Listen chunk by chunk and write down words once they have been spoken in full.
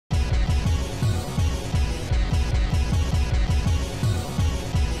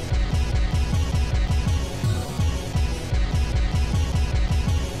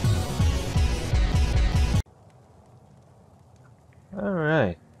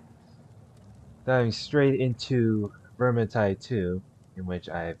diving straight into Vermintide 2, in which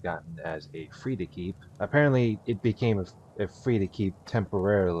I have gotten as a free to keep. Apparently, it became a free to keep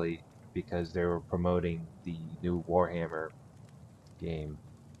temporarily because they were promoting the new Warhammer game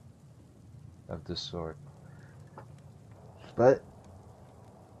of the sort. But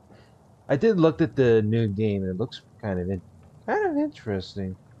I did look at the new game and it looks kind of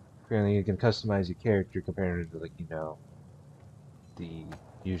interesting. Apparently, you can customize your character compared to the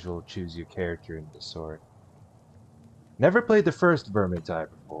usual choose your character in the sort. Never played the first Vermintide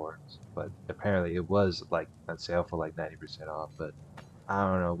before, but apparently it was like on sale for like 90% off. But I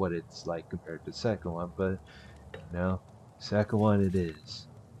don't know what it's like compared to the second one, but second one it is.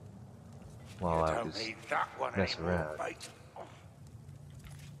 While You I don't just need that one mess anymore, around. mate.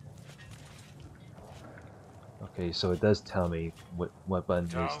 Okay, so it does tell me what button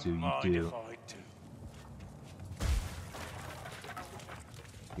is to Don't you mind if do. I do.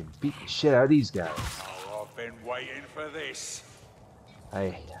 You can beat the shit out of these guys. Oh, I've been waiting for this. I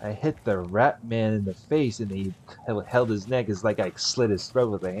hit the rat man in the face and he held his neck. It's like I slit his throat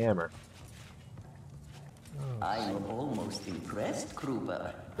with a hammer. Oh, I'm almost impressed,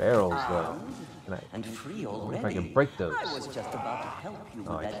 Kruber. barrels though. Can And free I wonder already. if I can break those? I was just about to help you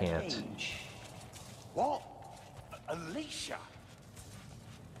Oh, with I that can't. cage. What? Alicia?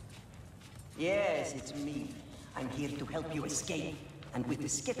 Yes, it's me. I'm here to help you escape. And with the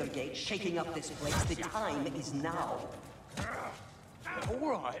Skittergate shaking up this place, the time is now. All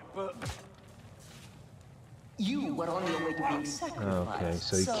right, but You were on your way to being sacrificed. Okay,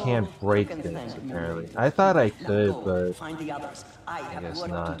 so you can't break you can things thank me apparently. later. I thought I Now could, go, but find the others. I have guess work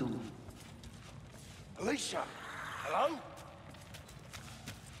not. to do. Alicia, hello?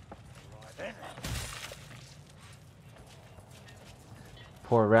 Right then.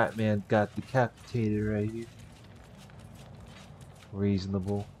 poor rat man got decapitated right here.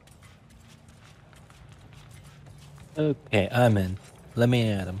 Reasonable. Okay, I'm in. Let me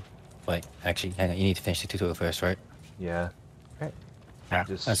add him. Wait, actually, hang on. You need to finish the tutorial first, right? Yeah. Yeah,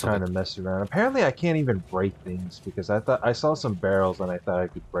 Just that's trying okay. to mess around. Apparently I can't even break things because I thought I saw some barrels and I thought I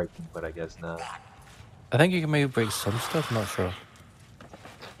could break them, but I guess not. I think you can maybe break some stuff. I'm not sure.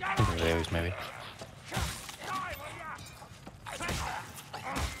 Some areas, maybe.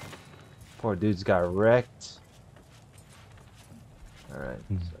 Poor dude's got wrecked. Alright,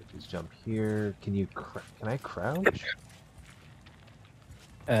 so I just jump here. Can I crouch?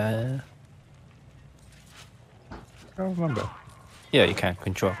 I don't remember. Yeah, you can.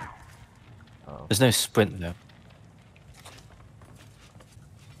 Control. Oh. There's no sprint, though.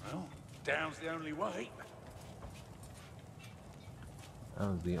 Well, down's the only way. That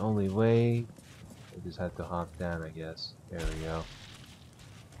was the only way. I just had to hop down, I guess. There we go.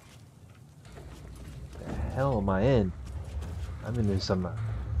 The hell am I in? I'm in some.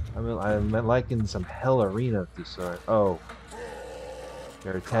 I'm like in some hell arena of the sort. Oh,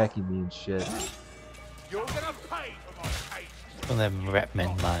 they're attacking me and shit. You're gonna pay for my case. One of them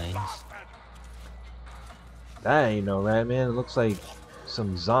Ratman mines. That ain't no rat man. It looks like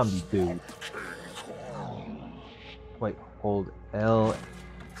some zombie dude. Wait, hold L.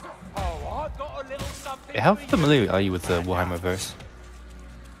 Oh, I got a little something. How for you. familiar are you with the Warhammer verse?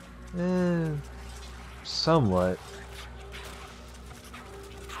 Somewhat.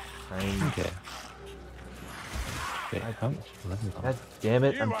 Okay. Wait, how? God damn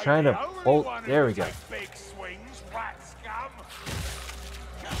it! You I'm ain't trying the to only hold. one who There we go. takes big swings, rat scum.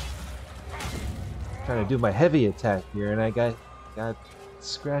 Trying to do my heavy attack here, and I got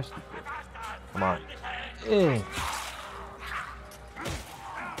scratched. Come on. Eh.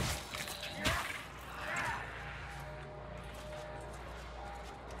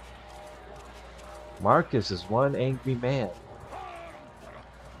 Marcus is one angry man.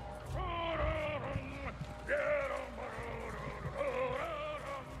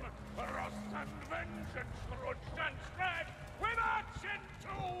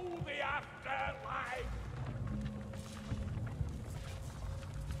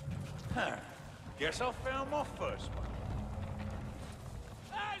 Huh. Guess I found my first one.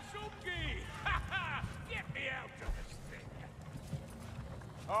 Ah, Zungi! Ha ha! Get me out of this thing!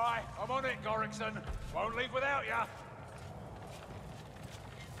 Alright, I'm on it, Gorrickson. Won't leave without ya.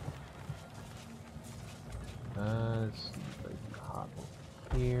 Let's like hop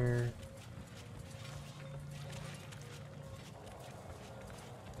over here.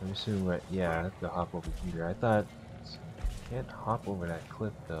 I'm assuming right. Yeah, I have to hop over here. I thought can't hop over that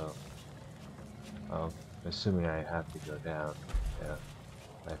cliff though. Oh, I'm assuming I have to go down. Yeah,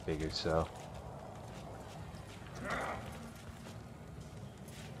 I figured so.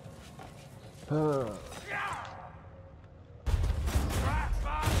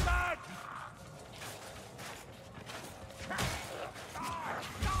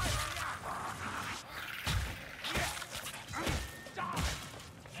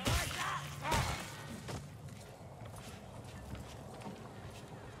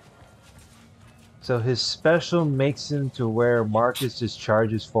 So his special makes him to where Marcus just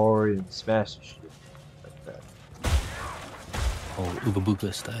charges forward and smashes shit like that. Oh, Uber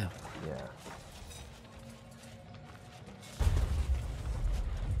Booga style. Yeah.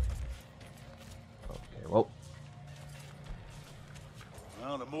 Okay. Well.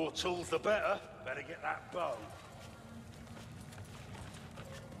 Well, the more tools, the better. Better get that bow.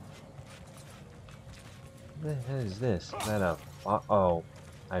 What the hell is this? Is that a... Uh-oh.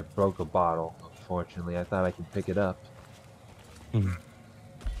 I broke a bottle, unfortunately. I thought I could pick it up. Hmm.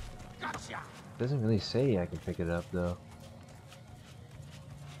 Gotcha. Doesn't really say I can pick it up, though.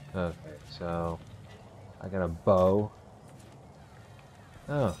 Okay, so... I got a bow.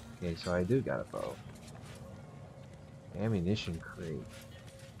 Oh, okay, so I do got a bow. Ammunition crate.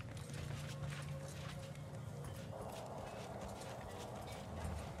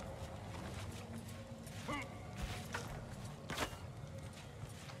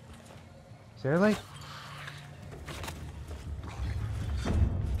 Is there like...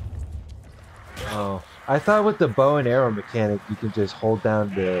 Oh, I thought with the bow and arrow mechanic you can just hold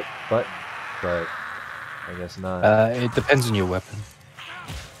down the button, but I guess not. It depends on your weapon.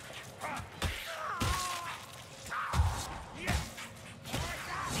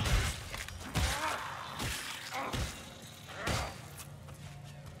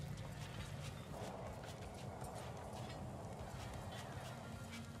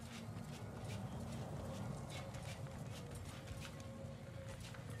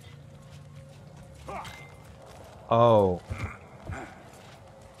 Oh,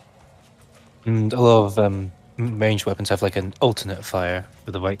 And a lot of ranged weapons have like an alternate fire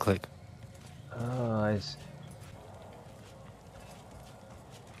with a right click. oh, I see.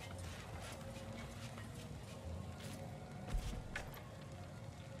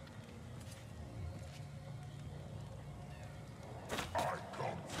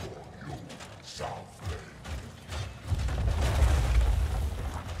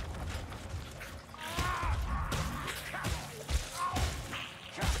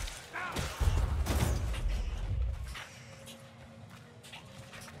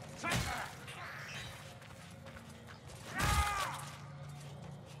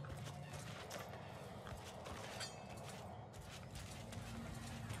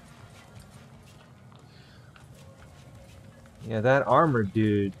 Yeah, that armored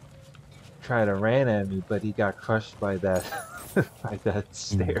dude tried to ran at me, but he got crushed by that by that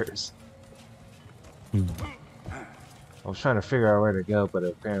stairs. Hmm. I was trying to figure out where to go, but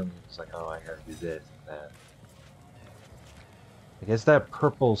apparently it's like, oh, I gotta do this and that. I guess that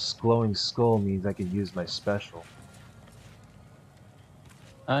purple glowing skull means I can use my special.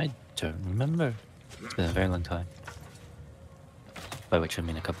 I don't remember. It's been a very long time. By which I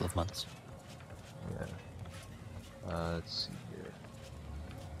mean a couple of months. Yeah. Let's see here.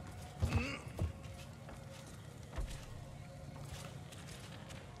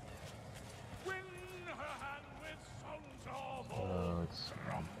 Win her hand with songs of Let's see.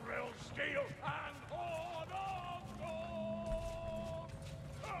 from real steel and horn of gold.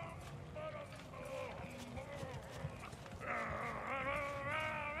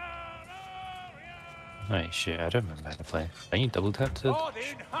 Right, shit, I don't remember how to play. I need double tap to... Hard in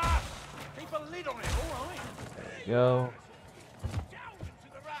half. Keep a lid on it, all right? There we go. Down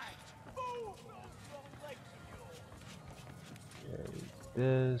into the rags. Move those long legs of yours. Carry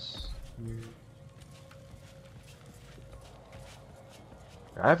this here.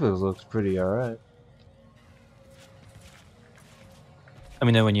 Graphics looks pretty alright. Let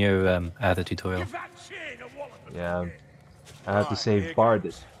me know when you're out of the tutorial. Give that chin a wallop. Yeah, I have to Right, save here Bard.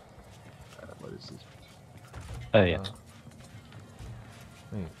 goes. What is this? Oh, yeah.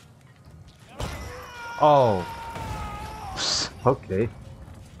 Wait. Oh. Okay.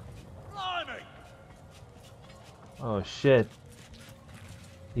 Blimey. Oh shit.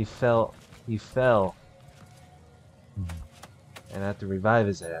 He fell. He fell. And I have to revive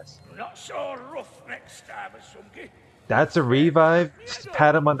his ass. Not so rough next stab as some git. That's a revive? Just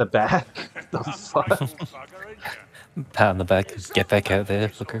pat him on the back? The fuck? Pat on the back, get back out there,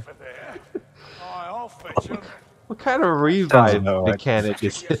 fucker. I'll fetch him. What kind of revive about right. mechanic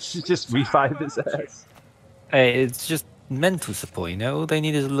is this? You just revive his ass? Hey, it's just mental support, you know? All they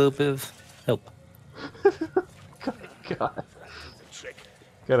need is a little bit of help. God.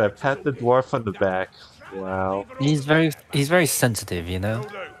 Gotta pat the dwarf on the back. Wow. He's very sensitive, you know? Will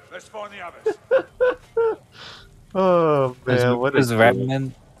do. Let's find the others. Oh man, what Because a the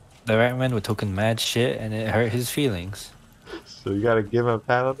kid. rat men were talking mad shit and it hurt his feelings. So you gotta give him a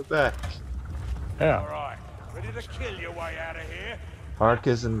pat on the back. All right. Ready to kill your way out of here?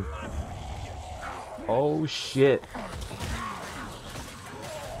 Marcus and... Oh shit.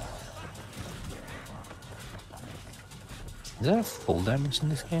 Is there a full damage in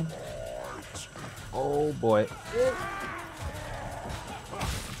this game? Oh boy.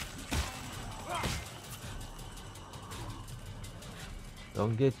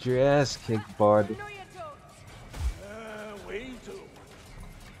 Don't get your ass kicked, bud. We do.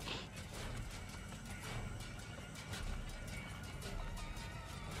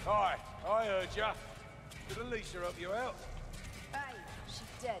 Hi, I heard ya. Did Alicia help you out? Aye, she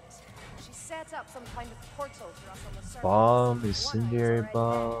did. She set up some kind of portal for us on the surface. Bomb, One incendiary eye's already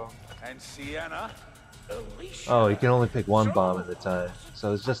bomb. And Sienna? Alicia? Oh, you can only pick one bomb at a time.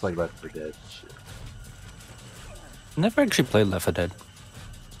 So it's just like Left 4 Dead. Shit. Never actually played Left 4 Dead.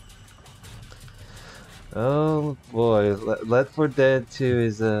 Oh boy, Left 4 Dead 2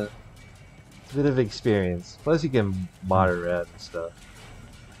 is it's a bit of experience. Plus you can mod it around and stuff.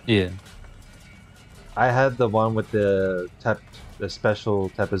 Yeah. I had the one with the special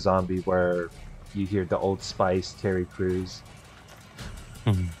type of zombie where you hear the Old Spice, Terry Crews.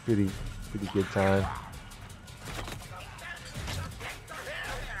 Pretty good time.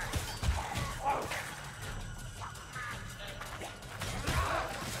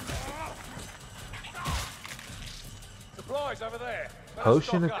 Supplies over there. Better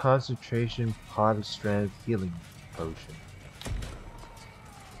Potion of stock up. concentration, pot of strength, healing potion.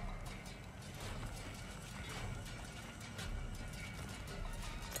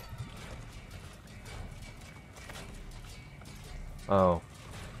 Oh,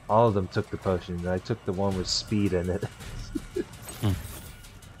 all of them took the potion, and I took the one with speed in it.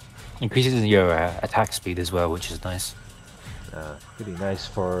 Increases your attack speed as well, which is nice. Pretty nice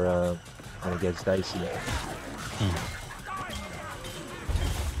for when it gets dicey.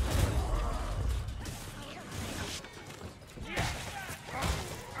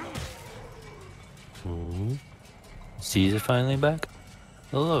 Ooh. Caesar finally back?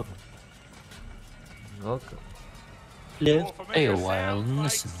 Hello. Welcome. Hello. Stay a while and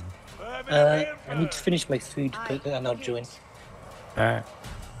listen. I need to finish my food, but and I'll join. Alright.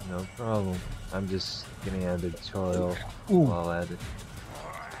 No problem. I'm just getting out of the tutorial while at it.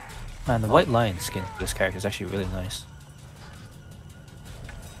 Man, the white lion skin for this character is actually really nice.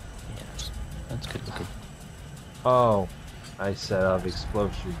 Yeah, that's good looking. Oh, I set off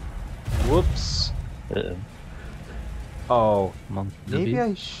explosion. Whoops. Uh-oh. Oh, Monk maybe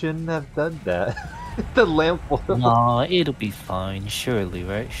W. I shouldn't have done that. The lamp will. Nah, it'll be fine, surely,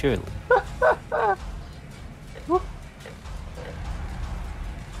 right? Surely. What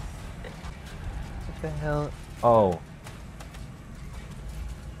the hell? Oh.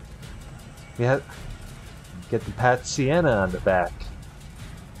 We had get the Pat Sienna on the back.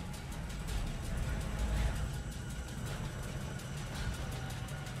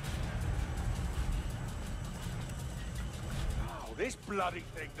 Oh, this bloody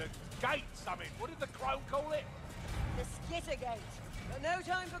thing, the gate something. What did the crow call it? The skitter gate. But no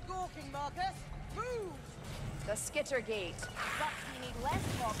time for gawking, Marcus. Move! The skitter gate. But we need less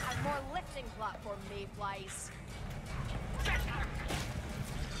talk and more lifting platform, mayflies.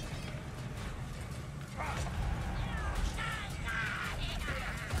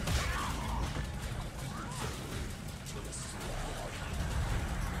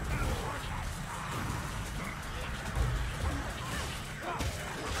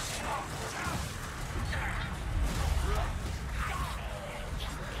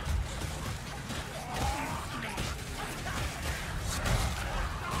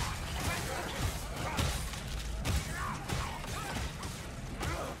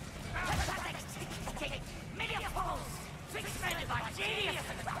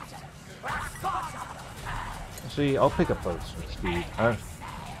 Actually, I'll pick up those for speed. I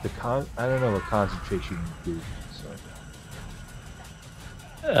don't know what concentration you do.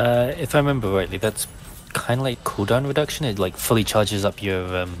 So. If I remember rightly, that's kind of like cooldown reduction. It like fully charges up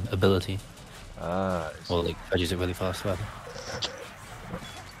your ability. I see. Or like charges it really fast, rather.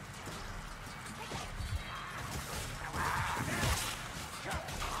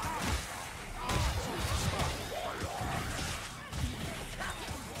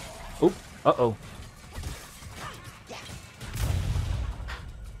 Oop! Uh-oh.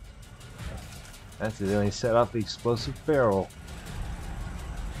 Accidentally set off the explosive barrel.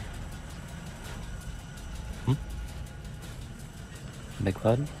 Big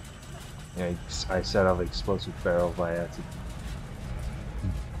pardon? Yeah, I set off the explosive barrel by accident.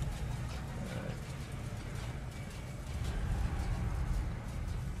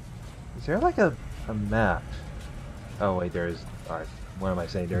 Is there like a map? Oh wait, there is. Alright, what am I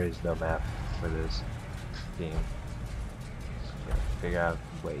saying? There is no map for this game. So you gotta figure out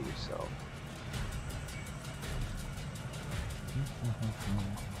the way yourself.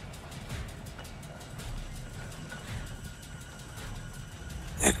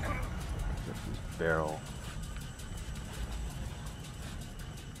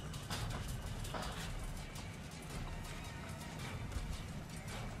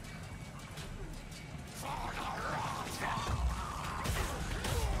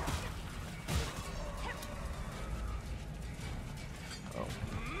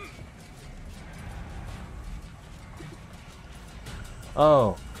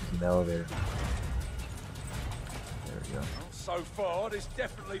 Oh, there's an elevator. There we go. So far, this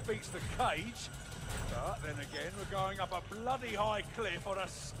definitely beats the cage. But then again, we're going up a bloody high cliff on a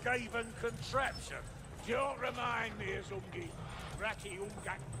Skaven contraption. Don't remind me of Ungi. Raki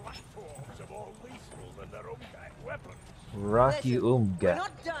Umgat platforms are more lethal than their Umgat weapons. Rocky Listen, we're Umgat.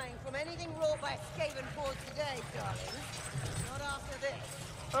 not dying from anything wrought by Skaven force today, darling. Not after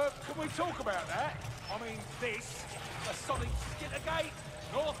this. Can we talk about that? I mean, this, a solid skittergate,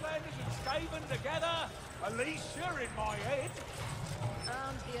 Northlanders and Skaven together, Alicia in my head.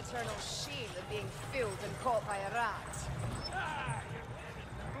 And the eternal shame of being filled and caught by a rat. Ah,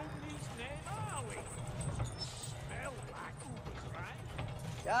 Rumney's name, are we? Smell like Goobers,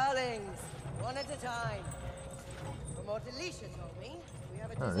 right? Darlings, one at a time. From what Alicia told me, we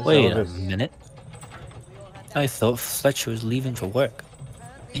have a Oh, this design Wait a elevator's- minute. We all had I that. thought Fletcher was leaving for work.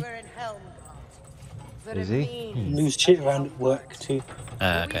 Apparently we're in Helmgard. The Is he? remains Lose shit of around at work Helmgard. Hmm. too.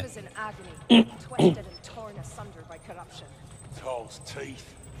 The Okay. Reavers in agony, twisted and torn asunder by corruption. Toll's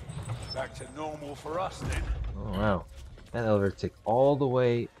teeth. Back to normal for us then. Oh wow. That elevator took all the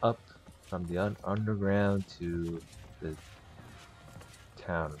way up from the underground to the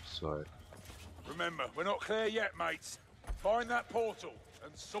town of sort. Remember, we're not clear yet, mates. Find that portal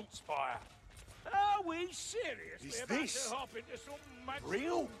and Saltspire. Are we seriously Is about this to hop into some mad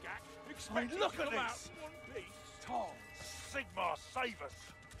real? Expect look to at come out this. in one piece. Tom, Sigmar, save us.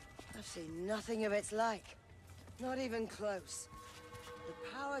 I've seen nothing of its like. Not even close. The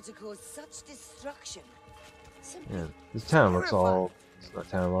power to cause such destruction. Simply Yeah, this town looks all. This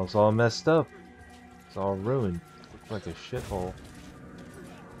town looks all messed up. It's all ruined. Looks like a shithole.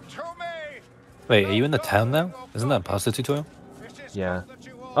 To me! Wait, are you in the town now? Isn't that past the tutorial? This is Yeah. not that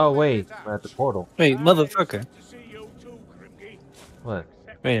you all Oh live wait, it out. we're at the portal. Wait, motherfucker. To see you too, Grimgy. What?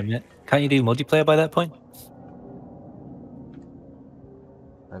 Wait a minute. Can't you do multiplayer by that point?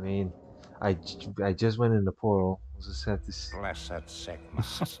 I mean, I just went in the portal. We'll just have to see. Blessed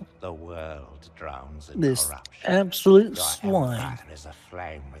Sigmar, the world drowns in This corruption. absolute Your swine. empire is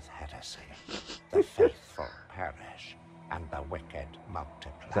aflame with heresy. The faithful perish, and the wicked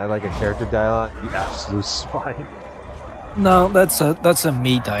multiply. Is that like a character dialogue? You absolute swine. No, that's a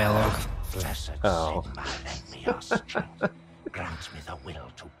me dialogue. Blessed Oh. Sigmar, lend me your strength. Grant me the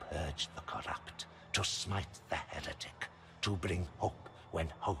will to purge the corrupt, to smite the heretic, to bring hope when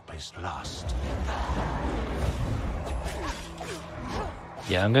hope is lost.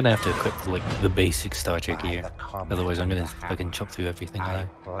 Yeah, I'm gonna have to equip like the basic starter By gear. the command Otherwise, I'm gonna of the fucking chop through everything. I I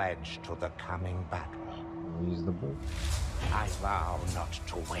pledge to the coming battle. Reasonable. I vow not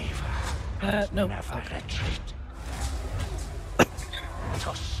to waver. no. Never retreat.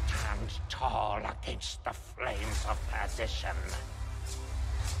 To stand tall against the flames of perdition.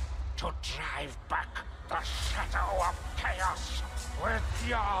 To drive back the shadow of chaos with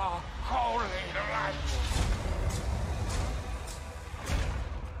your holy light.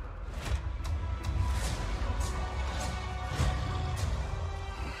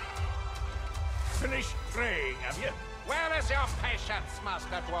 Finished praying, have you? Where is your patience,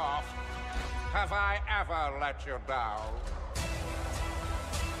 Master Dwarf? Have I ever let you down?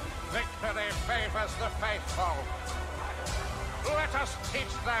 Victory favors the faithful. Let us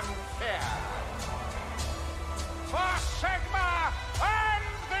teach them fear. For Sigma and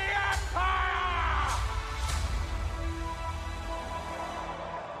the Empire!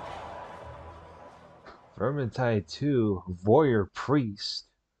 Vermintide 2, Warrior Priest.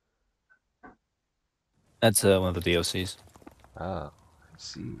 That's one of the DLCs. Ah, I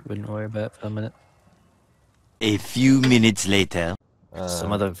see. Wouldn't worry about it for a minute. A few minutes later.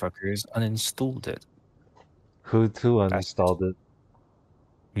 Some motherfuckers uninstalled it. Who uninstalled it?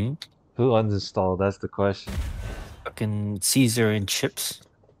 Hmm? Who uninstalled? That's the question. Fucking Caesar and chips.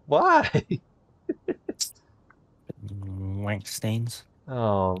 Why? Wank stains.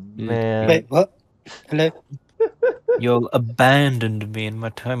 Oh Dude. man. Wait, what? Hello? You abandoned me in my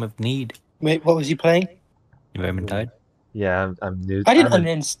time of need. Wait, what was you playing? Vermintide. Yeah, I'm new. I didn't I'm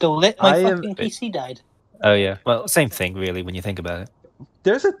uninstall it. My I am- fucking PC died. Oh yeah. Well, same thing really when you think about it.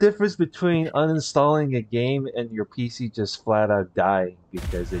 There's a difference between uninstalling a game and your PC just flat out dying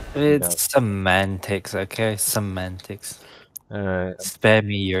because it. It's semantics, okay? Semantics. Alright. Spare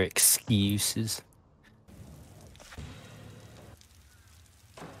me your excuses.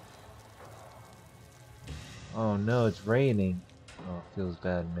 Oh no, it's raining. Oh, it feels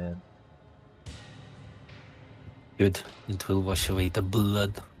bad, man. Good. It will wash away the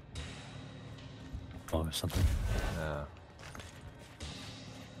blood. Or something. No.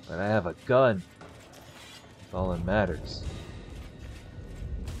 But I have a gun. That's all that matters.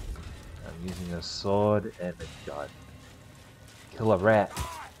 I'm using a sword and a gun. Kill a rat.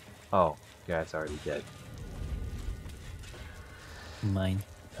 Oh, guy's already dead. Mine.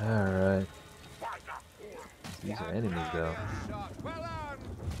 Alright. These are enemies though.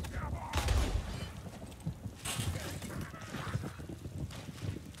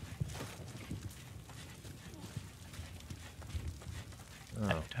 Oh.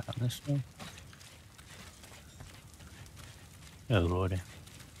 Down this way. Oh lordy.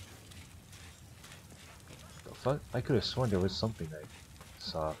 The fuck? I could have sworn there was something I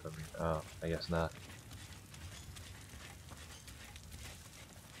saw from here. Oh, I guess not.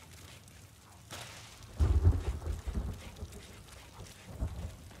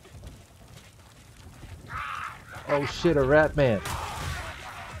 Oh shit, a rat man.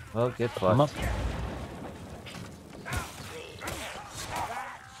 Well, get Come up. fucked.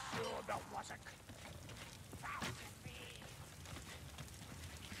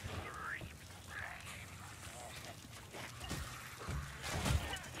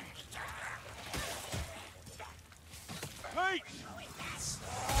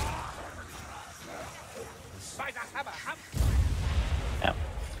 Ow.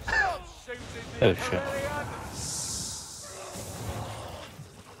 Oh shit.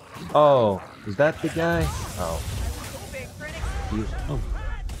 Oh, is that the guy? Oh. You, Oh.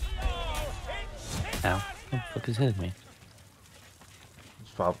 Ow. What the fuck is hitting me?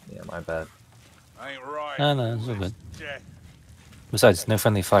 it's probably, yeah, my bad. Ain't right. No, it's all good. Besides, no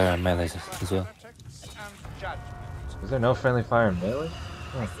friendly fire on melees as well. Is there no friendly fire in melee?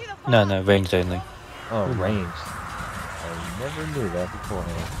 No, ranged only. Oh, ranged. I never knew that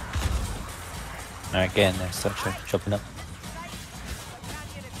beforehand. Alright, get in there, start chopping up.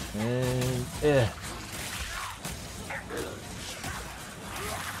 And yeah.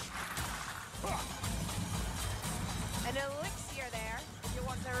 An elixir there. If you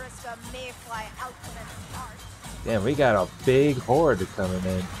want to risk a mayfly alchemist heart. Damn, we got a big horde coming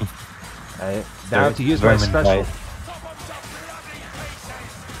in. Now I have to use my special.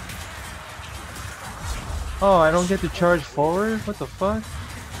 Oh, I don't get to charge forward? What the fuck?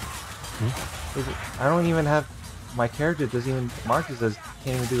 I don't even have... My character doesn't even... Marcus does,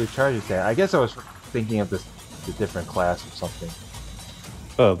 can't even do a charge attack. I guess I was thinking of the different class or something.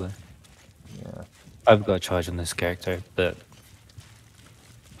 Probably. Yeah. I've got a charge on this character, but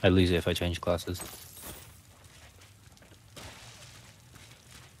I lose it if I change classes.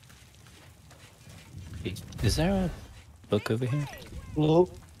 Is there a book over here? No.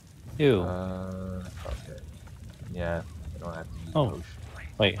 Ew. Okay. Yeah, I don't have to use Oh. potion.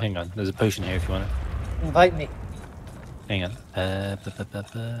 Wait, hang on. There's a potion here if you want it. Invite me. Hang on. I I've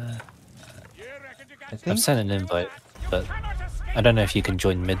think... sent an invite, but I don't know if you can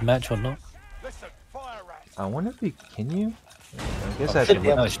join mid-match or not. I wonder if we... Can you? I guess Oh, I shit,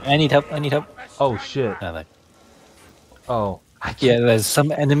 can... Oh, I need help. I need help. Oh, shit. No, no. Oh. I Yeah, can't... there's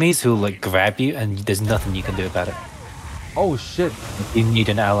some enemies who like grab you, and there's nothing you can do about it. Oh, shit. You need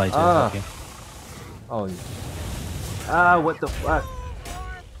an ally to help you. Oh. Ah, what the fuck?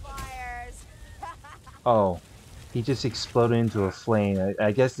 Fires. Oh. He just exploded into a flame.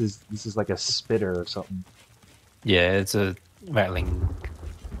 I guess this is like a spitter or something. Yeah, it's a rattling.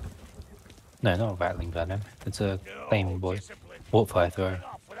 No, not a rattling venom. It's a flame boy. Warp fire thrower.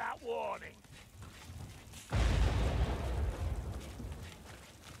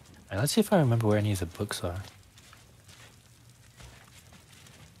 Right, let's see if I remember where any of the books are.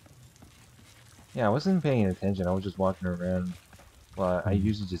 Yeah, I wasn't paying attention. I was just walking around. Well, I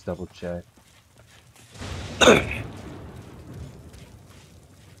usually just double check.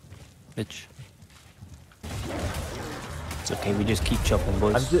 Bitch. It's okay, we just keep chopping,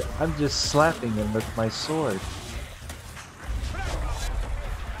 boys. I'm just slapping him with my sword.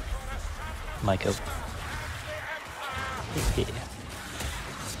 Michael. Yeah.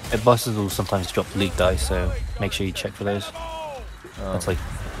 Bosses will sometimes drop loot dice, so make sure you check for those. That's like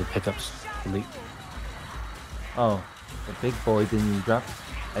the pickups, the loot. Oh, the big boy didn't drop.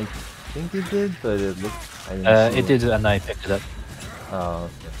 I think it did, but it looked. I didn't see It did, and I picked it up. Oh,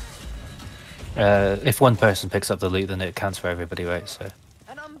 okay. If one person picks up the loot, then it counts for everybody, right? So.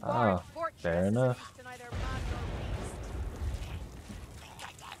 An unbarred Ah, fortress fair is enough. a feast to neither man nor beast.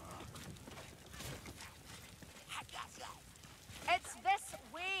 It's this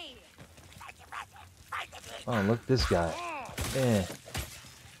way. Oh, look, this guy. Yeah.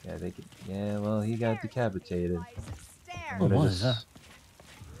 Yeah, they could. Yeah, well, he got decapitated. Oh, what is that?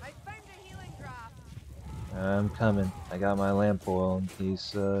 I found a healing draft. I'm coming. I got my lamp oil in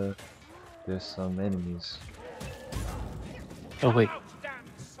case there's some enemies. Oh wait,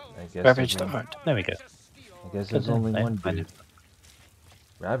 I guess. ravaged there's art. There we go. I guess there's only I one find dude. it.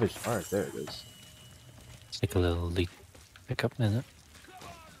 Ravaged art. There it is. It's like a little loot pick up, is it?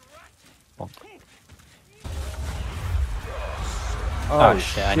 Oh, Oh,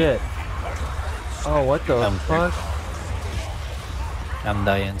 shit. Oh, what the I'm fuck? I'm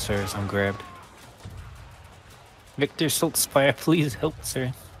dying, sir. I'm grabbed. Victor Saltspire, please help,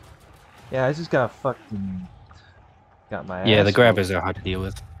 sir. Yeah, I just got fucking... Got my Yeah, ass the grabbers whooped. are hard to deal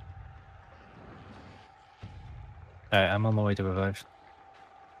with. Alright, I'm on my way to revive.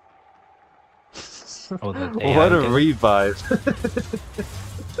 Oh, the AI What a did it. revive.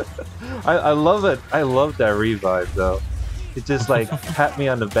 I love it. I love that revive, though. It just, like, pat me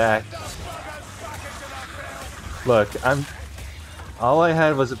on the back. Look, all I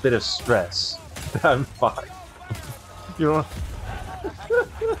had was a bit of stress. I'm fine. You know?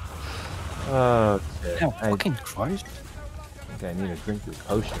 Okay. Oh, fucking Christ. I think I need to drink this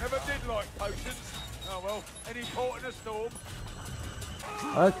potion. Never did like potions. Oh well, any port in a storm.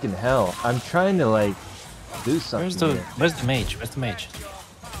 Fucking hell. I'm trying to, like, do something Where's the mage? Where's the mage?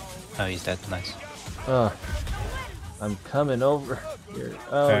 Oh, he's dead. Nice. here. I'm coming over here.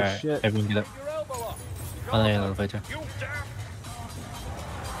 Oh, Alright, shit. everyone get up. On the elevator.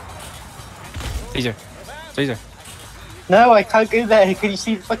 Caesar. Caesar. No, I can't go there. Can you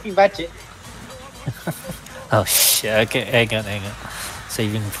see the fucking magic? Oh shit, okay, hang on.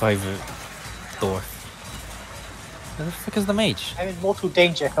 Saving private door. Where the fuck is the mage? I'm in mortal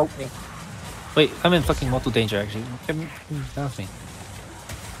danger. Help me. Wait, I'm in fucking mortal danger actually. Come down with me.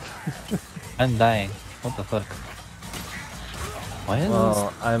 I'm dying. What the fuck? Why is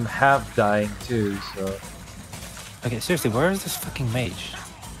Well, I'm half dying too, so... this? Okay, seriously, where is this fucking mage?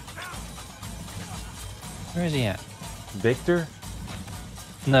 Where is he at? Victor?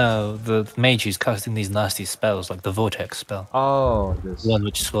 No, the mage who's casting these nasty spells, like the vortex spell. Oh, this... The one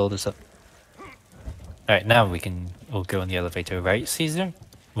which swelled us up. Alright, now we'll go on the elevator, right, Caesar?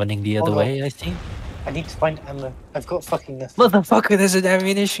 Running the other Oh, no. way, I think. I need to find ammo. I've got fucking this. Motherfucker, there's an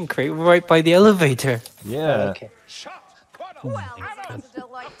ammunition crate right by the elevator. Yeah. Okay. Well, sounds a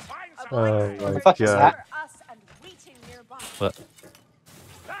delight. A Oh blink my the fuck is god. that? for us and waiting nearby. What?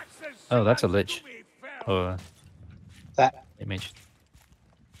 Oh, that's a lich. Or That. image.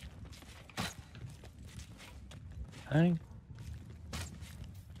 Hi.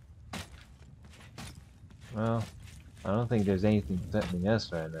 Well, I don't think there's anything threatening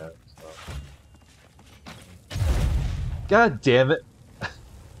us right now, so... God damn it!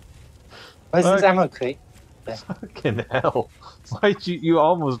 Where's this Fuck. ammo crate? There. Fucking hell. Why'd you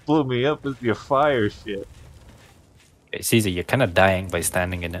almost blew me up with your fire shit. Hey, Caesar, you're kind of dying by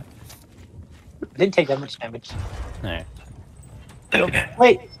standing in it. I didn't take that much damage. Alright.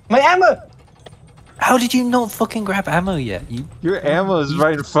 Wait, my ammo! How did you not fucking grab ammo yet? Your ammo is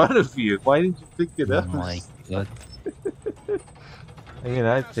right in front of you. Why didn't you pick it Oh up? my god. I mean,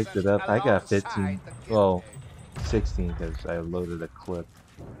 I picked it up. I got 15. Well, 16 because I loaded a clip.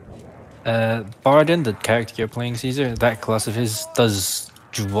 Bardin, the character you're playing, Caesar, that class of his does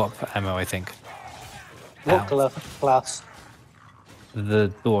drop ammo, I think. What Ow. glass?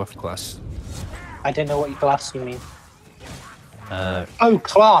 The dwarf class. I don't know what glass you mean. Uh, Oh,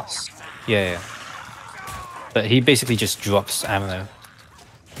 class! yeah. But he basically just drops ammo.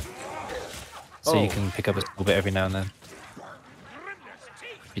 So you Oh. can pick up a little bit every now and then.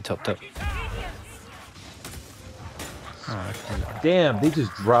 Be topped up. Oh, okay. Damn, they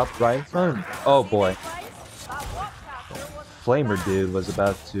just dropped right in front of me. Oh boy. Flamer dude was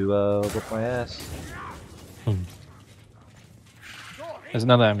about to whip my ass. There's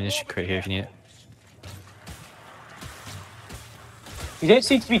another ammunition crate here if you need it. You don't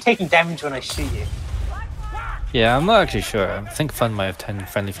seem to be taking damage when I shoot you. Yeah, I'm not actually sure. I think Fun might have turned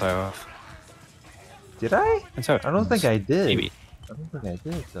friendly fire off. Did I? It's alright. I don't think I did. Maybe. I don't think I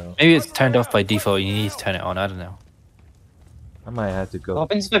did though. Maybe it's turned off by default. You need to turn it on. I don't know. I might have to What go.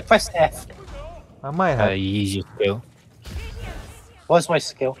 happens if I press F? I might have. You use your skill. What's my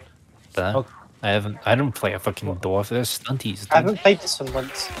skill? Dunno. I don't play a fucking dwarf. There's stunties. I haven't played this for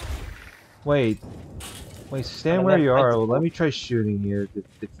months. Wait, stand I'm where not you playing are. this Well, let one. me try shooting you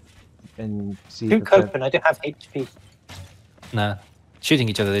and see Who if that... coping? I don't have HP. Nah. Shooting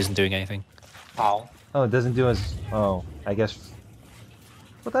each other isn't doing anything. Oh. Oh, it doesn't do as... Oh, I guess...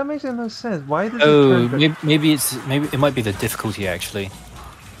 Well, that makes no sense. Why does Oh, it turn... maybe it might be the difficulty actually.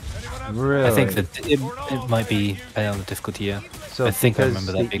 Really? I think that it might be on the difficulty. Yeah. So I think I because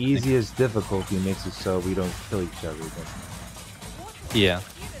remember that the big thing. easiest difficulty makes it so we don't kill each other then. Yeah.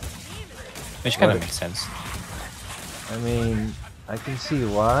 Which kind of What? makes sense. I mean, I can see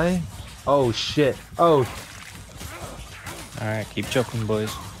why. Oh, shit. Oh, Alright, keep chopping,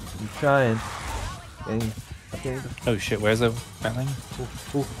 boys. I'm trying. Okay. Oh shit, where's the battling?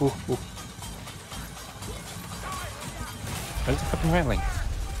 Ooh. Where's the fucking rattling?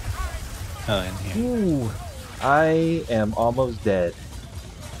 Oh, in here. Ooh, I am almost dead.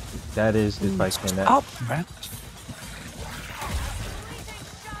 That is if I cannot. Stop, man.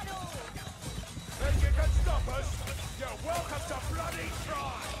 Think you can stop us? You're welcome to bloody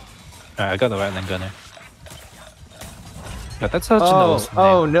try. Alright, I got the rattling gunner. God, that's such an Oh, awesome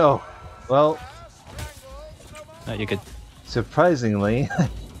oh name. no. Well, No, you're good. surprisingly,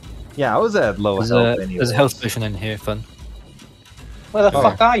 yeah, I was at low health anyway. There's a health potion in here, fun. Where the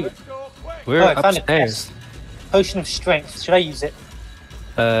fuck are you? We're Oh, I found it. upstairs. Potion of strength. Should I use it?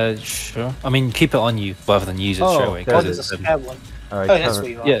 Sure. I mean, keep it on you rather than use it Oh, straight away. there Oh, it there's a is. spare one. All right, Oh, that's cover.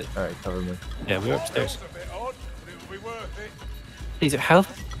 where you are. Yeah, All right, cover me. yeah, we're upstairs. A bit odd, but it'll be worth it. Is it how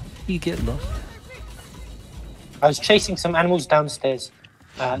you get lost? I was chasing some animals downstairs.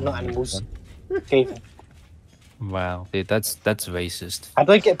 Not animals. Skaven. Wow, dude, that's racist. How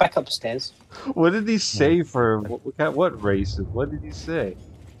do I get back upstairs? What did he say for what race? What did he say?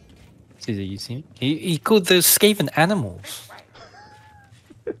 Caesar, you see me? He called those Skaven animals.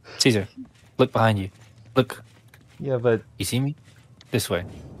 Caesar, look behind you. Look. Yeah, but You see me? This way.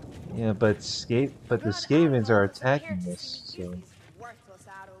 the Skavens are attacking us. So Worthless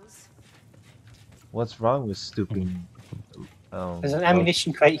arrows. what's wrong with stooping? There's an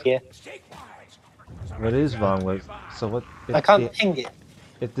ammunition crate here. What is wrong with? So what? If I can't ping it.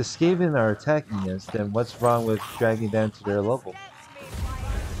 If the Skaven are attacking us, then what's wrong with dragging down to their level?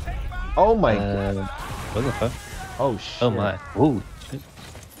 Oh my god! What the fuck? Oh shit! Oh my. Ooh.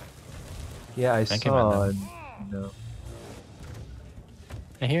 Yeah, I Thank you, saw. man. And, no.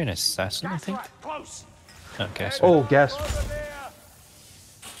 I hear an assassin, I think. Close. Okay, so Oh, gas. Over there.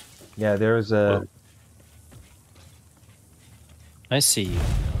 Yeah, there was a. I see you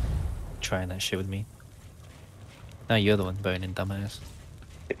trying that shit with me. Now you're the one burning, dumbass.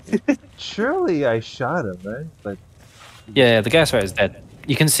 Surely I shot him, right? But Yeah, the gas rat is dead.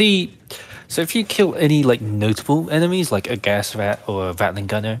 You can see. So if you kill any like notable enemies, like a gas rat or a rattling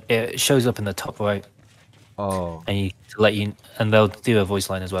gunner, it shows up in the top right, oh, and and they'll do a voice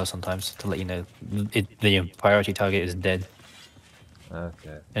line as well sometimes to let you know the priority target is dead.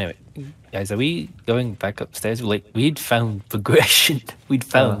 okay. Anyway, guys, are we going back upstairs? We'd found progression. We'd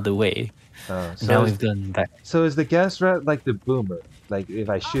found the way. Oh, so Now is, we've done that. so is the gas rat like the boomer? Like if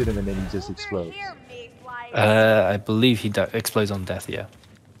I shoot him and then he just explodes? Here, mayflies. I believe he explodes on death. Yeah,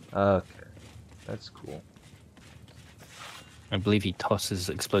 Okay, that's cool. I believe he tosses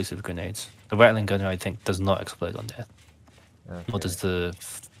explosive grenades. The rattling gunner, I think, does not explode on death. Okay. Nor does the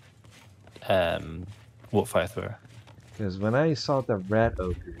warp fire thrower. Because when I saw the rat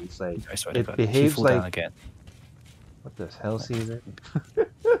ogre, it's like I swear to it God, behaves he fall down like again. what the hell, Caesar?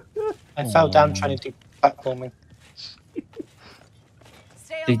 I fell down trying to do platforming. Stay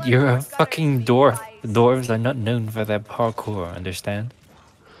Dude, alert, you're a gunners, fucking dwarf. mayflies. Dwarves are not known for their parkour. Understand?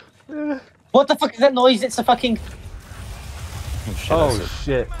 What the fuck is that noise? It's a fucking... Oh shit! Oh that's it.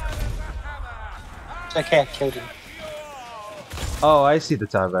 shit! It's okay, I killed him. Oh, I see the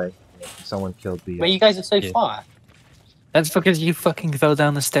top right. Someone killed the. Where you guys are so Yeah. far? That's because you fucking fell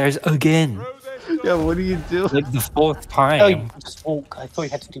down the stairs again. Yeah, what do you do? Like the fourth Oh, you time. just walk. I thought you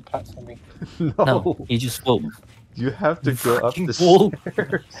had to do platforming. No, No, you just walk. you have to You go up fucking the walk.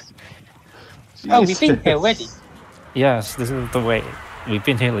 stairs. Oh, we've been here Jesus. already. Yes, this is the way. We've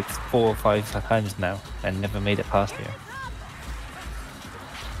been here like 4 or 5 times now and never made it past here.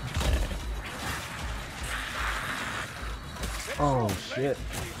 Oh shit!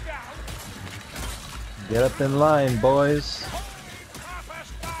 Get up in line, boys.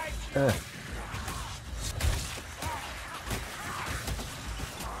 Eh.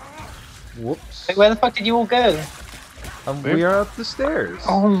 Whoops. Wait, where the fuck did you all go? We are up the stairs.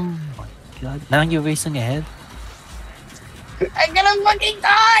 Oh my god. Now you're racing ahead? I'm gonna fucking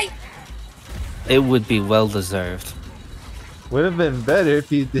die! It would be well deserved. Would have been better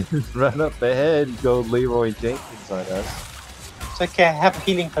if you didn't run up ahead and go Leroy Jenkins on us. It's okay, I have a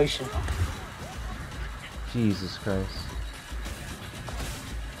healing potion. Jesus Christ.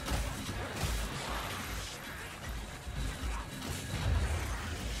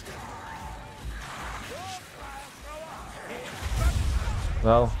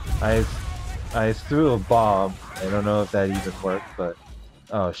 Well, I threw a bomb. I don't know if that even worked, but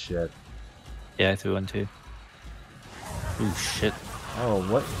oh shit. Yeah, I threw one too. Oh shit. Oh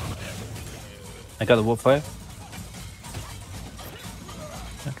what? I got the warp fire.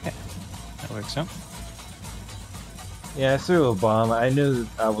 Okay. That works out. Yeah, I threw a bomb. I knew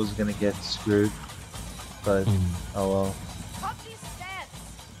I was gonna get screwed, but oh well. Up these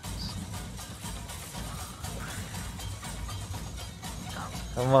steps.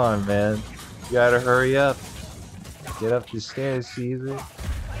 Come on, man. You gotta hurry up. Get up the stairs, Caesar.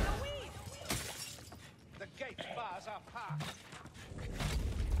 The gate bars are packed.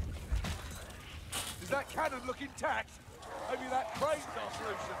 Does that cannon look intact? Maybe that crane's our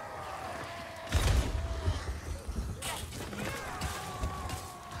solution.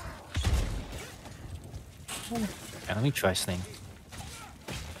 Yeah, let me try something.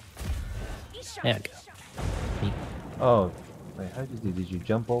 There we go. Oh, wait, how did you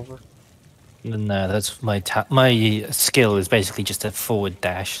jump over? No, that's my my skill is basically just a forward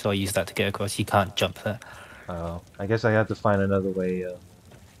dash, so I use that to get across. You can't jump there. Oh, I guess I have to find another way.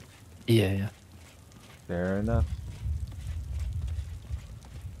 Yeah. Fair enough.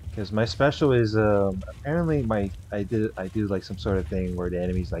 Because my special is apparently I do like some sort of thing where the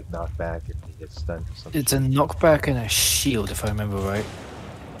enemies like knock back if they get stunned or something. It's a knockback and a shield, if I remember right.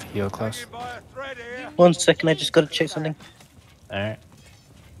 For your class. 1 second, I just gotta check something. Alright.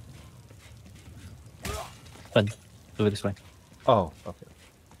 Fun. Go this way. Oh, okay.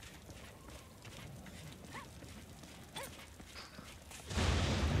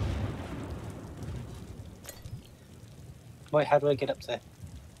 Wait, how do I get up there?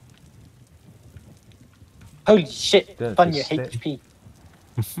 Holy shit! Good, Fun your just HP.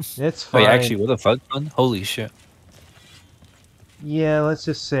 It's fine. Wait, actually, what the fuck, man? Holy shit. Yeah, let's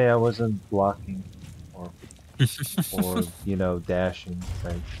just say I wasn't blocking or you know, dashing,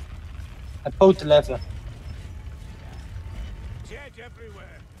 right? I pulled the lever. Dead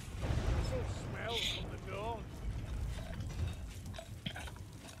everywhere. So smells from the dawn.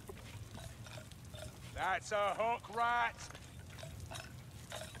 That's a hook rat.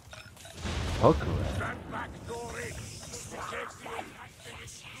 Hook rat. Stand back, Dory. It takes the impact to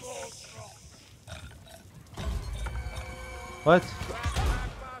explode. What?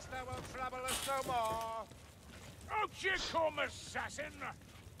 Master will trouble us no more. Out you come, assassin.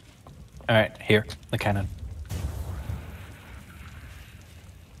 Alright, here. The cannon.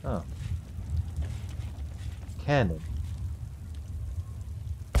 Oh. Cannon.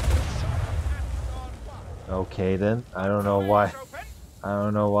 Okay then. I don't know why. I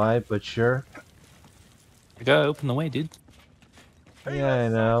don't know why, but sure. You gotta open the way, dude. Yeah, I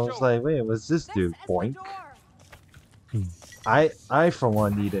know. I was like, wait, what's this dude? Boink. I for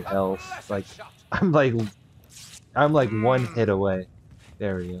one needed health. Like I'm like one hit away.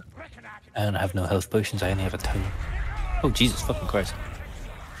 There we go. I don't have no health potions, I only have a toe. Oh Jesus fucking Christ.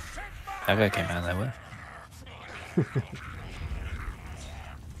 That guy came out that way.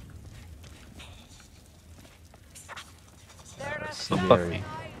 Oh, fuck me.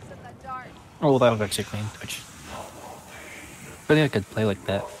 Oh, that was actually clean Twitch. I think I could play like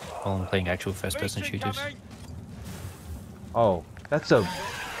that while I'm playing actual first-person shooters. Oh, that's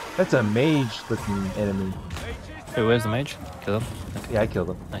a mage looking enemy. Hey, where's the mage? Kill him? Okay. Yeah, I killed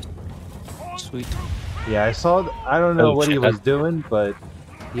him. Nice. Sweet. Yeah, I saw. I don't know Oh, what he shit, was doing, but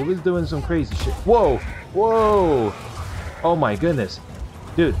he was doing some crazy shit. Whoa, whoa! Oh my goodness,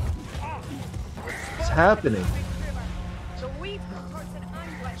 dude, what's happening?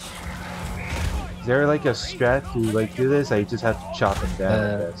 Is there like a strat to like do this? I just have to chop him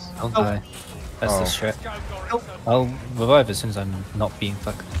down. I guess. I'll die. That's the strat. I'll revive as soon as I'm not being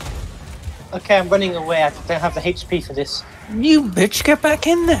fucked. Okay, I'm running away. I don't have the HP for this. You bitch, get back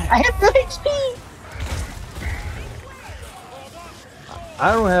in there! I have no HP!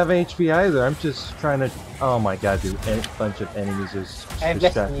 I don't have HP either. I'm just trying to. Oh my god, dude! A bunch of enemies is I have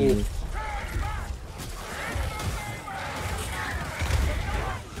less than distracting you. me.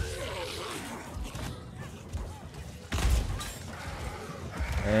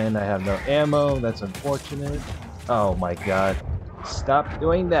 And I have no ammo. That's unfortunate. Oh my god! Stop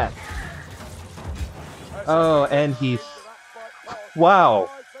doing that. Oh, and he. Wow.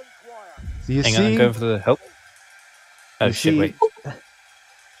 So you Hang see? on, I'm going for the help. Oh You shit, see- wait.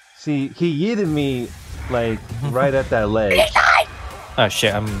 See, he yeeted me like right at that ledge. Oh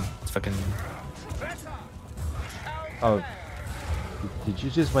shit, I'm fucking... Oh, did you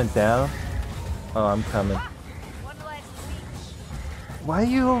just went down? Oh, I'm coming. Why are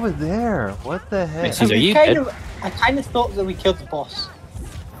you over there? What the heck? Wait, Caesar, are you kind dead? of, I kind of thought that we killed the boss.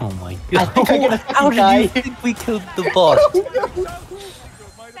 Oh my I god. think I'm gonna How fucking did die. you think we killed the boss?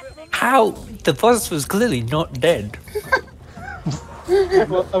 How? The boss was clearly not dead.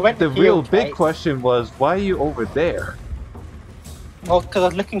 Well, I went The to real heal, big right? question was, why are you over there? Well, because I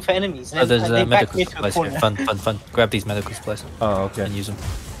was looking for enemies. Oh, And there's then they backed medical me to a supplies here. corner. Fun. Grab these medical supplies Oh, okay. and use them.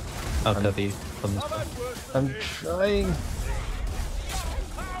 I'll cover you from this point. I'm trying.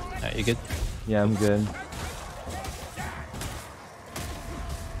 Alright, you good? Yeah, I'm good.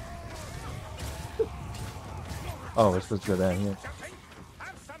 Oh, we're supposed to go down here.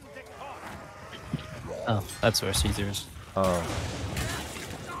 Oh, that's where Caesar is. Oh.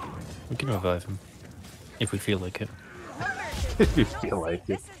 We can revive him. If we feel like it. If you feel like it.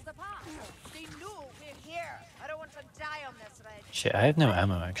 This is the path. They know we're here. I don't want to die on this ledge. Shit, I have no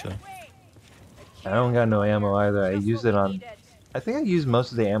ammo actually. I don't got no ammo either. I used it on... I think I used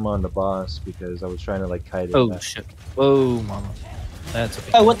most of the ammo on the boss because I was trying to like kite it. Oh shit. Whoa, mama. That's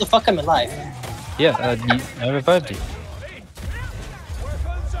okay. Oh, what the fuck? I'm alive. Yeah, I revived you.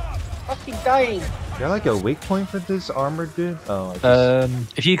 Fucking dying. Is there like a weak point for this armored dude? Oh, I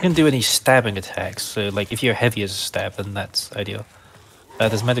just... If you can do any stabbing attacks, so like if you're heavy as a stab, then that's ideal.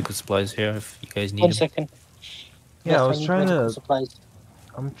 There's medical supplies here if you guys need 1 them. second. Yeah, Yes, I was need trying medical to... supplies.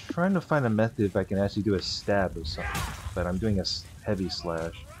 I'm trying to find a method if I can actually do a stab or something. But I'm doing a heavy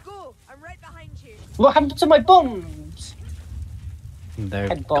slash. Go. I'm right behind you. What happened to my bombs? They're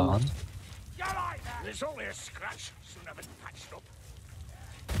Head gone. bombs. There's only a scratch. Soon have it patched up.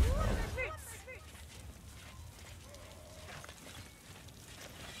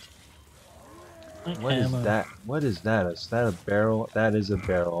 What is that? What is that? Is that a barrel? That is a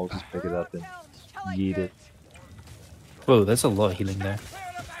barrel. I'll just pick it up and yeet it. Whoa, there's a lot of healing there.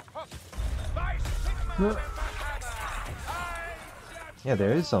 Yeah,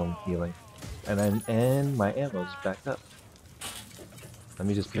 there is some healing. And my ammo's back up. Let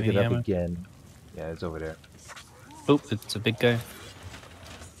me just pick Give it me up ammo. again. Yeah, it's over there. Oh, it's a big guy.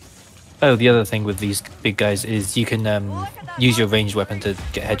 Oh, the other thing with these big guys is you can use your ranged weapon to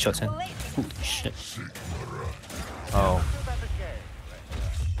get headshots in. Holy shit. Oh.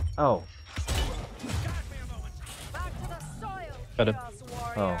 Oh. Got him.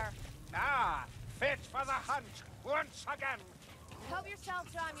 Oh. Ah, fit for the hunt once again. Help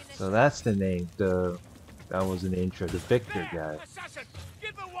yourself to ammunition. So that's the name. That was an intro. The Victor guy. Assassin,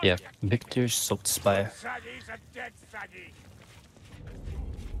 give her one. Yeah, Victor Saltspire. Saggy's a dead saggy.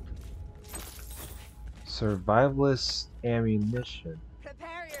 Survivalist ammunition.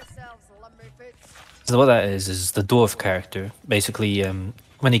 Prepare yourselves, lumberfoots. So what that is the dwarf character. Basically,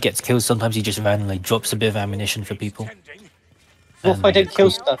 when he gets killed, sometimes he just randomly drops a bit of ammunition for people. What if I don't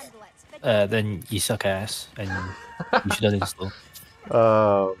kill stuff? Then you suck ass, and you should uninstall.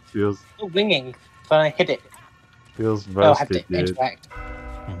 Oh, feels Still ringing when I hit it. feels Oh, I have rusted, to dude. interact.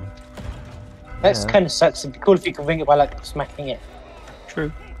 That's Yeah. kind of sucks. It'd be cool if you could ring it while like smacking it.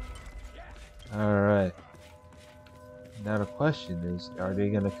 True. All right. Now the question is, are they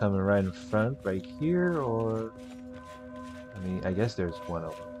gonna come right in front, right here, or? I mean, I guess there's one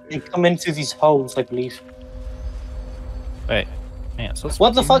over They there. come in through these holes, I believe. Right. Yeah. So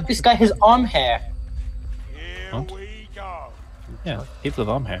What the fuck? This guy has arm hair. Here What? we go. Yeah, people have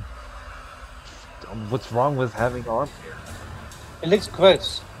arm hair. What's wrong with having arm hair? It looks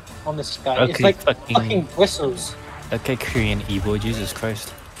gross on this guy. It's Okay, like fucking- fucking bristles. Okay, Korean e-boy, Jesus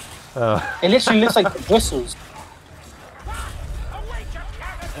Christ. It literally looks like bristles.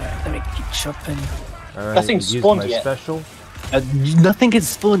 Let me keep chopping. All right, Nothing's use spawned my yet. special. Nothing gets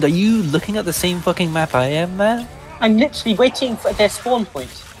spawned. Are you looking at the same fucking map I am, man? I'm literally waiting for their spawn point.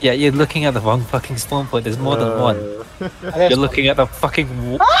 Yeah, you're looking at the wrong fucking spawn point. There's more than one. You're looking at the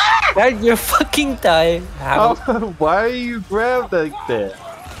fucking. You're fucking dying. How? Why are you grabbed like that?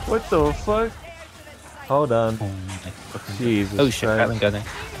 What the fuck? Hold on. Oh my fucking. Jesus Oh shit! Christ. Gatling gunner.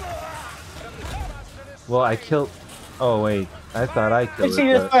 Well, I killed. Oh wait, I thought I killed This is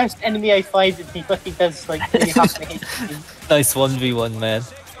the it. first enemy I find and he fucking does like really half the HP. Nice 1v1, man.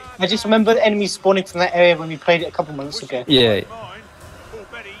 I just remember the enemies spawning from that area when we played it a couple months ago. Yeah, Mine. Or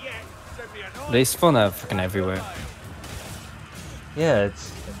better yet, send me a knife. they spawn out fucking everywhere. Yeah,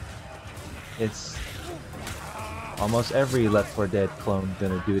 it's almost every Left 4 Dead clone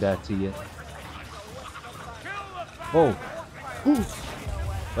gonna do that to you. Whoa. Ooh.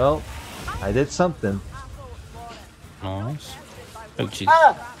 Well, I did something. Nice. Oh jeez.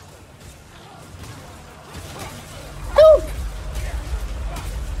 Ah! Help!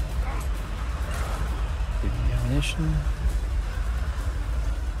 Ammunition.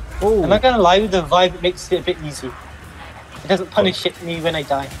 Oh. I'm not gonna lie, with the vibe it makes it a bit easy. It doesn't punish me when I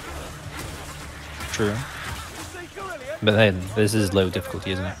die. True. But then this is low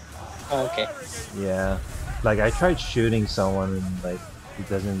difficulty, isn't it? Oh, okay. Yeah. Like I tried shooting someone and like it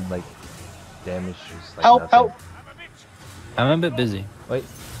doesn't like damage. Just, like, Help, nothing. help! I'm a bit busy. Wait,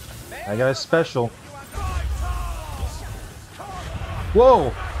 I got a special.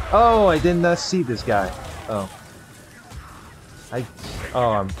 Whoa! Oh, I did not see this guy. Oh.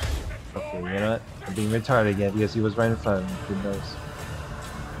 I'm okay, you know what? I'm being retarded again because he was right in front of me. Who knows?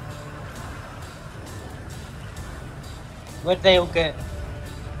 Where'd they all go?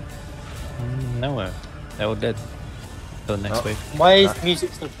 Nowhere. They're all dead. Till the next Oh. wave. Why is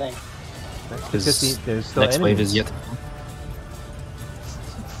music still playing? Because there's still next enemies. wave is yet to come.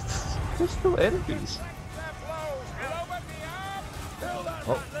 There's still enemies.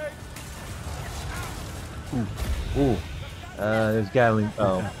 Oh. Ooh. There's Gatling.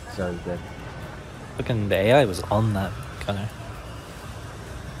 Oh, sorry, dead. Fucking the AI was on that gunner.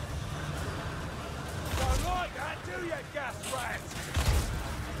 Don't like that, do you, gas rat?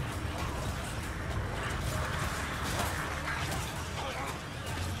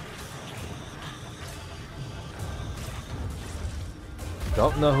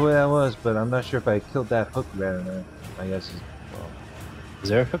 Don't know who that was, but I'm not sure if I killed that hook rat or not. I guess it's, well, Is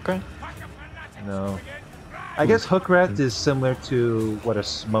there a hook right? no. I guess hook rat is similar to what a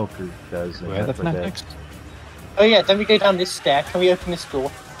smoker does. Where the fanatics? Oh yeah, then we go down this stair. Can we open this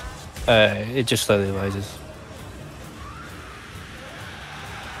door? It just slowly rises.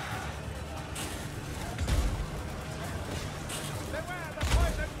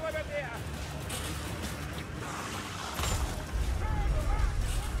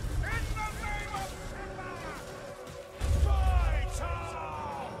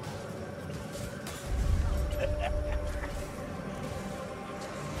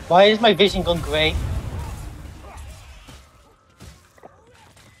 Why is my vision gone grey?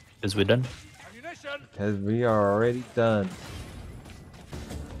 Is we done? Because we are already done.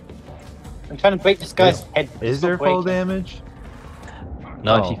 I'm trying to break this guy's head. Is there full damage?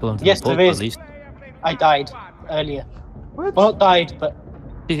 No, Oh. if you kill him to Yes, the bolt, there is. at least. I died earlier. What? Well, not died, but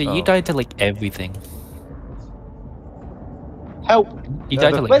You Oh. died to like everything. help. You No,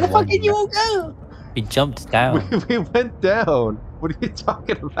 died the- to like Where the fuck one. did you all go? We jumped down. We went down. What are you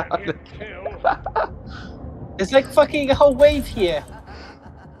talking about? There's like fucking a whole wave here.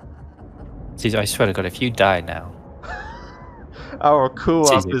 Caesar, I swear to God, if you die now, Our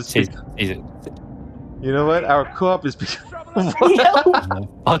co-op is. Caesar. You know what? Our co-op is.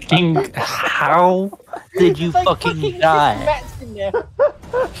 Fucking how did you Like fucking die? rats in there.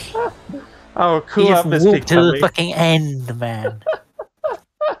 Our You co-op just is walked to the becoming. fucking end, man.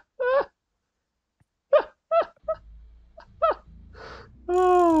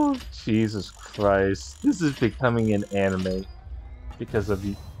 Oh, Jesus Christ! This is becoming an anime because of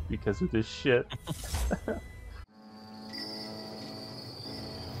this shit.